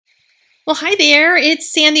Well, hi there,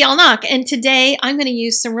 it's Sandy Allnock, and today I'm going to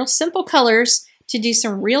use some real simple colors to do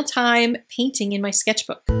some real-time painting in my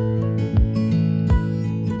sketchbook.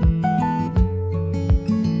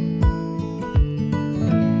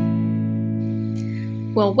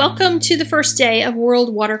 Well, welcome to the first day of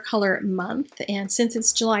World Watercolor Month, and since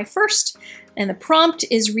it's July 1st and the prompt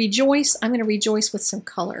is rejoice, I'm going to rejoice with some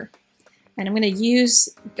color. And I'm going to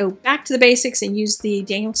go back to the basics and use the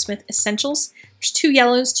Daniel Smith Essentials. There's 2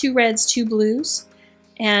 yellows, 2 reds, 2 blues,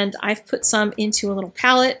 and I've put some into a little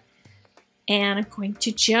palette, and I'm going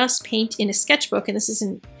to just paint in a sketchbook, and this is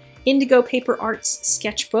an Indigo Paper Arts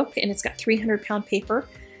sketchbook, and it's got 300-pound paper.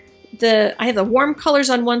 I have the warm colors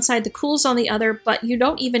on one side, the cools on the other, but you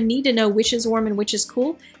don't even need to know which is warm and which is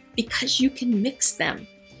cool because you can mix them.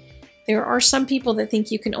 There are some people that think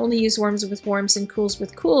you can only use warms with warms and cools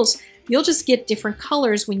with cools. You'll just get different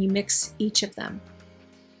colors when you mix each of them.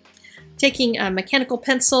 Taking a mechanical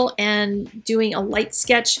pencil and doing a light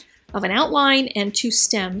sketch of an outline and 2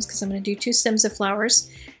 stems, because I'm going to do 2 stems of flowers.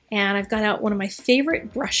 And I've got out one of my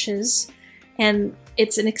favorite brushes, and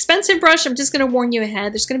it's an expensive brush. I'm just going to warn you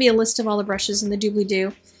ahead. There's going to be a list of all the brushes in the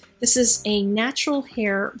doobly-doo. This is a natural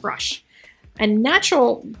hair brush. And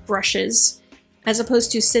natural brushes, as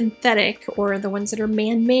opposed to synthetic or the ones that are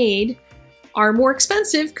man-made, are more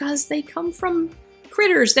expensive because they come from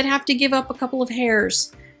critters that have to give up a couple of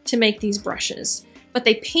hairs to make these brushes. But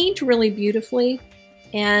they paint really beautifully,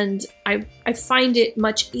 and I find it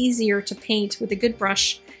much easier to paint with a good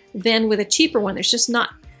brush than with a cheaper one. There's just not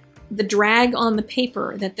the drag on the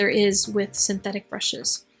paper that there is with synthetic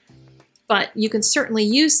brushes. But you can certainly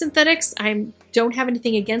use synthetics. I don't have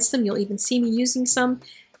anything against them. You'll even see me using some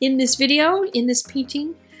in this video, in this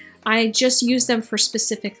painting. I just use them for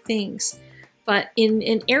specific things. But in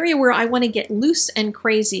an area where I want to get loose and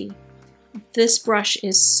crazy, this brush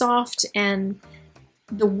is soft, and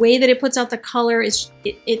the way that it puts out the color is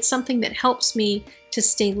it's something that helps me to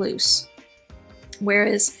stay loose.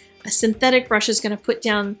 Whereas a synthetic brush is going to put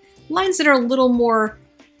down lines that are a little more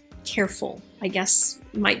careful, I guess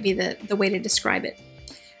might be the way to describe it.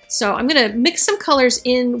 So I'm going to mix some colors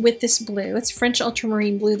in with this blue. It's French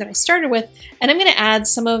ultramarine blue that I started with, and I'm going to add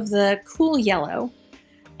some of the cool yellow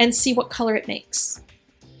and see what color it makes.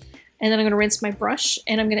 And then I'm going to rinse my brush,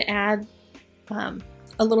 and I'm going to add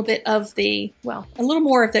a little bit of a little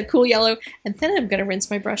more of the cool yellow, and then I'm going to rinse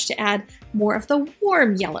my brush to add more of the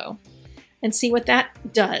warm yellow and see what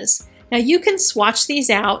that does. Now you can swatch these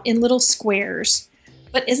out in little squares,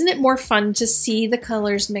 but isn't it more fun to see the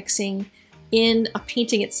colors mixing in a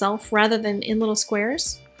painting itself rather than in little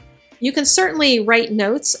squares? You can certainly write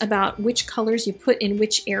notes about which colors you put in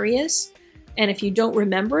which areas, and if you don't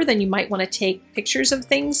remember, then you might want to take pictures of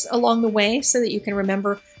things along the way so that you can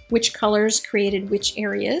remember which colors created which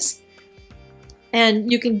areas.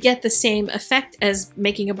 And you can get the same effect as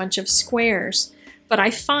making a bunch of squares. But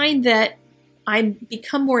I find that I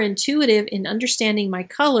become more intuitive in understanding my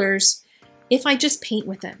colors if I just paint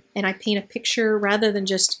with them and I paint a picture rather than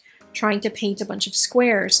just trying to paint a bunch of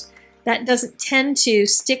squares. That doesn't tend to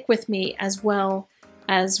stick with me as well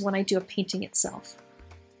as when I do a painting itself.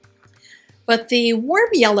 But the warm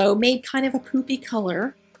yellow made kind of a poopy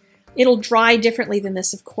color. It'll dry differently than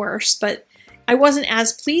this, of course, but I wasn't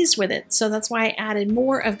as pleased with it, so that's why I added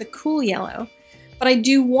more of the cool yellow. But I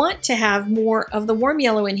do want to have more of the warm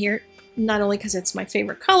yellow in here, not only because it's my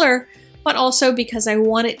favorite color, but also because I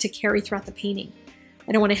want it to carry throughout the painting.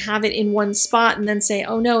 I don't want to have it in one spot and then say,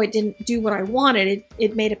 oh no, it didn't do what I wanted.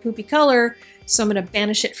 It made a poopy color, so I'm going to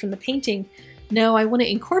banish it from the painting. No, I want to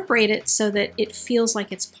incorporate it so that it feels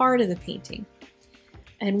like it's part of the painting.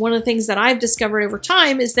 And one of the things that I've discovered over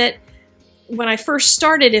time is that when I first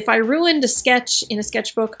started, if I ruined a sketch in a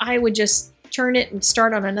sketchbook, I would just turn it and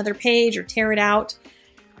start on another page or tear it out.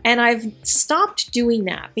 And I've stopped doing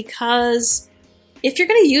that because if you're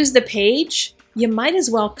going to use the page, you might as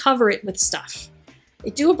well cover it with stuff.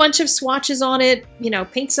 Do a bunch of swatches on it,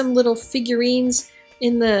 paint some little figurines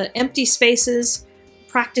in the empty spaces,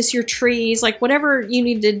 practice your trees, like whatever you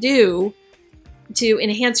need to do to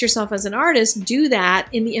enhance yourself as an artist, do that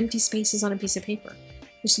in the empty spaces on a piece of paper.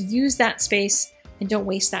 Just use that space and don't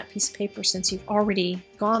waste that piece of paper since you've already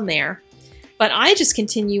gone there. But I just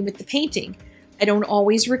continue with the painting. I don't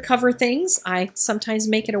always recover things. I sometimes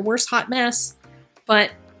make it a worse hot mess,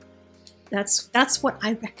 but that's what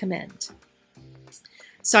I recommend.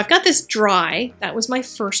 So I've got this dry. That was my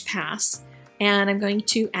first pass, and I'm going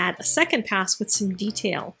to add a second pass with some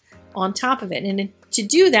detail on top of it. And to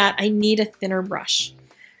do that, I need a thinner brush.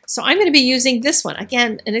 So I'm going to be using this one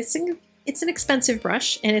again, and it's an expensive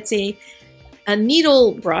brush, and it's a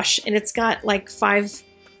needle brush, and it's got like 5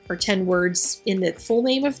 or 10 words in the full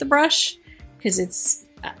name of the brush, because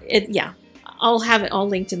yeah, I'll have it all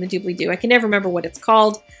linked in the doobly-doo. I can never remember what it's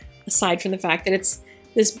called, aside from the fact that it's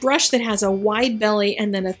this brush that has a wide belly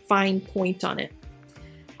and then a fine point on it.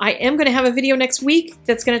 I am going to have a video next week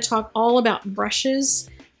that's going to talk all about brushes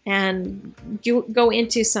and go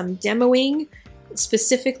into some demoing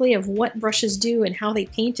specifically of what brushes do and how they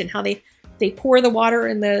paint and how they pour the water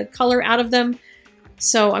and the color out of them.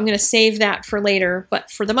 So I'm going to save that for later, but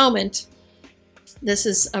for the moment, this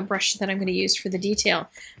is a brush that I'm going to use for the detail.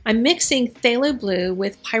 I'm mixing phthalo blue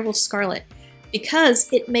with pyrrole scarlet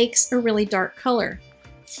because it makes a really dark color.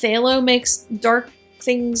 Phthalo makes dark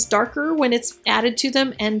things darker when it's added to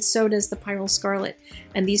them, and so does the pyrrole scarlet.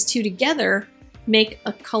 And these two together make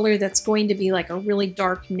a color that's going to be like a really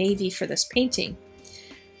dark navy for this painting.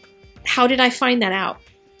 How did I find that out?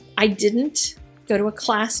 I didn't go to a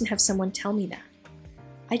class and have someone tell me that.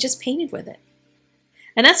 I just painted with it.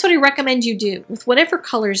 And that's what I recommend you do with whatever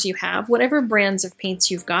colors you have, whatever brands of paints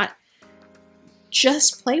you've got.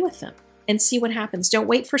 Just play with them and see what happens. Don't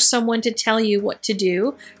wait for someone to tell you what to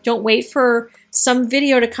do. Don't wait for some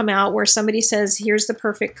video to come out where somebody says, here's the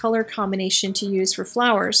perfect color combination to use for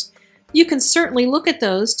flowers. You can certainly look at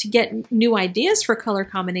those to get new ideas for color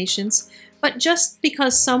combinations, but just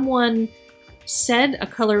because someone said a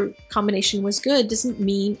color combination was good doesn't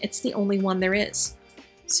mean it's the only one there is.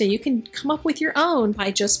 So you can come up with your own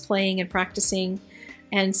by just playing and practicing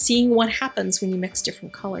and seeing what happens when you mix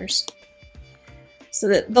different colors. So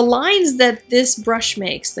that the lines that this brush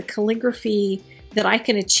makes, the calligraphy that I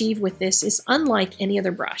can achieve with this, is unlike any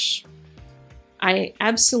other brush. I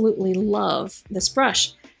absolutely love this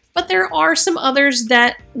brush, but there are some others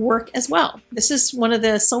that work as well. This is one of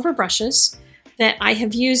the silver brushes that I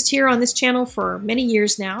have used here on this channel for many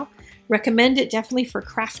years now. Recommend it definitely for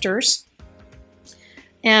crafters.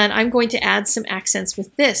 And I'm going to add some accents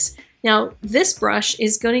with this. Now, this brush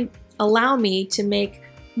is going to allow me to make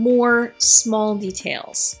more small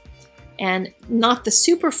details. And not the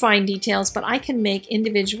super fine details, but I can make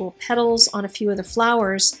individual petals on a few of the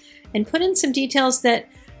flowers and put in some details that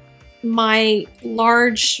my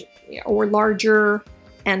large or larger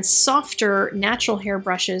and softer natural hair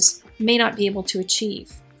brushes may not be able to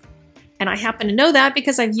achieve. And I happen to know that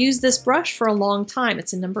because I've used this brush for a long time.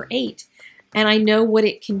 It's a number 8. And I know what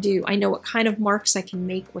it can do. I know what kind of marks I can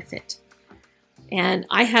make with it. And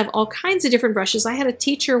I have all kinds of different brushes. I had a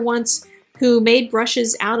teacher once who made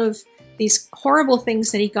brushes out of these horrible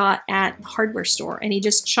things that he got at the hardware store. And he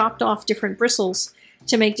just chopped off different bristles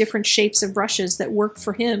to make different shapes of brushes that worked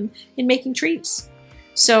for him in making trees.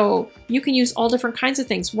 So you can use all different kinds of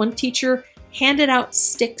things. One teacher handed out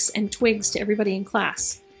sticks and twigs to everybody in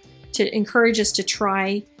class to encourage us to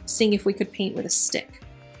try seeing if we could paint with a stick.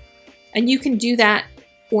 And you can do that,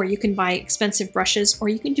 or you can buy expensive brushes, or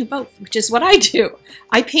you can do both, which is what I do.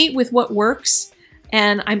 I paint with what works,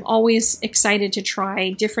 and I'm always excited to try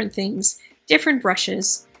different things, different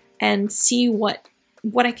brushes, and see what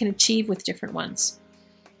I can achieve with different ones.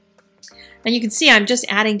 And you can see I'm just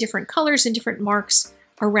adding different colors and different marks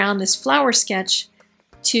around this flower sketch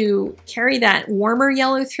to carry that warmer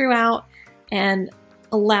yellow throughout and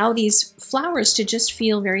allow these flowers to just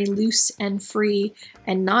feel very loose and free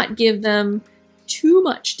and not give them too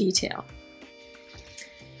much detail.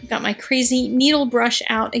 I've got my crazy needle brush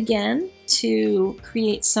out again to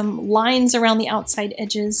create some lines around the outside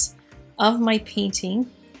edges of my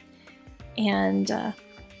painting, and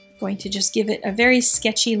going to just give it a very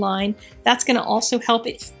sketchy line. That's going to also help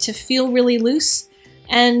it to feel really loose,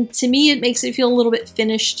 and to me it makes it feel a little bit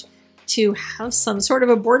finished to have some sort of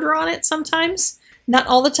a border on it sometimes. Not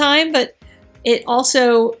all the time, but it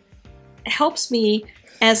also helps me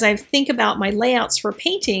as I think about my layouts for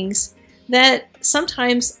paintings that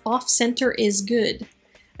sometimes off-center is good.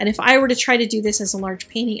 And if I were to try to do this as a large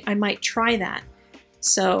painting, I might try that.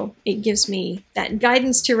 So it gives me that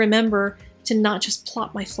guidance to remember to not just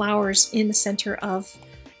plop my flowers in the center of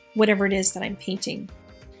whatever it is that I'm painting.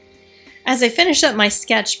 As I finish up my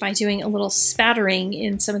sketch by doing a little spattering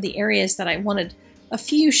in some of the areas that I wanted a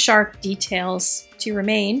few sharp details to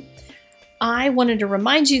remain, I wanted to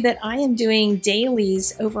remind you that I am doing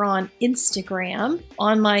dailies over on Instagram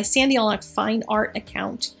on my Sandy Allnock Fine Art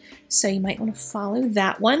account, so you might want to follow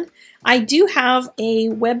that one. I do have a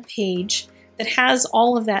web page that has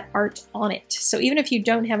all of that art on it, so even if you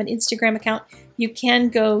don't have an Instagram account, you can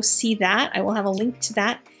go see that. I will have a link to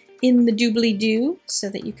that in the doobly-doo so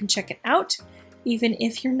that you can check it out, even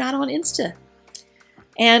if you're not on Insta.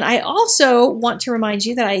 And I also want to remind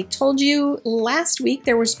you that I told you last week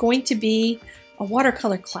there was going to be a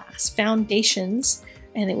watercolor class, Foundations,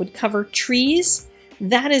 and it would cover trees.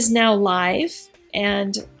 That is now live.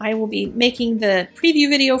 and I will be making the preview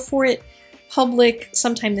video for it public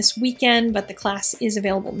sometime this weekend, but the class is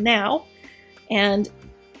available now. And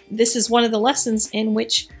this is one of the lessons in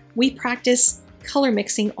which we practice color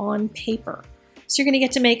mixing on paper. So you're going to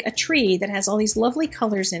get to make a tree that has all these lovely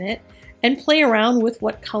colors in it and play around with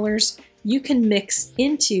what colors you can mix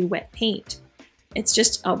into wet paint. It's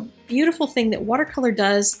just a beautiful thing that watercolor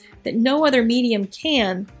does that no other medium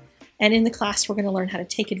can. And in the class, we're going to learn how to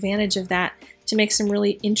take advantage of that to make some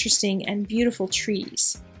really interesting and beautiful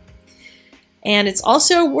trees. And it's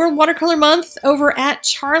also World Watercolor Month over at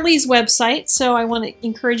Charlie's website. So I want to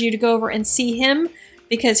encourage you to go over and see him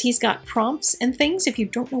because he's got prompts and things. If you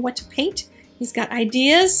don't know what to paint, he's got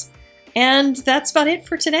ideas. And that's about it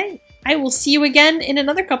for today. I will see you again in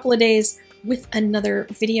another couple of days with another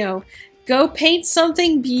video. Go paint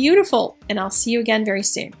something beautiful, and I'll see you again very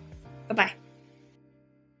soon. Bye-bye.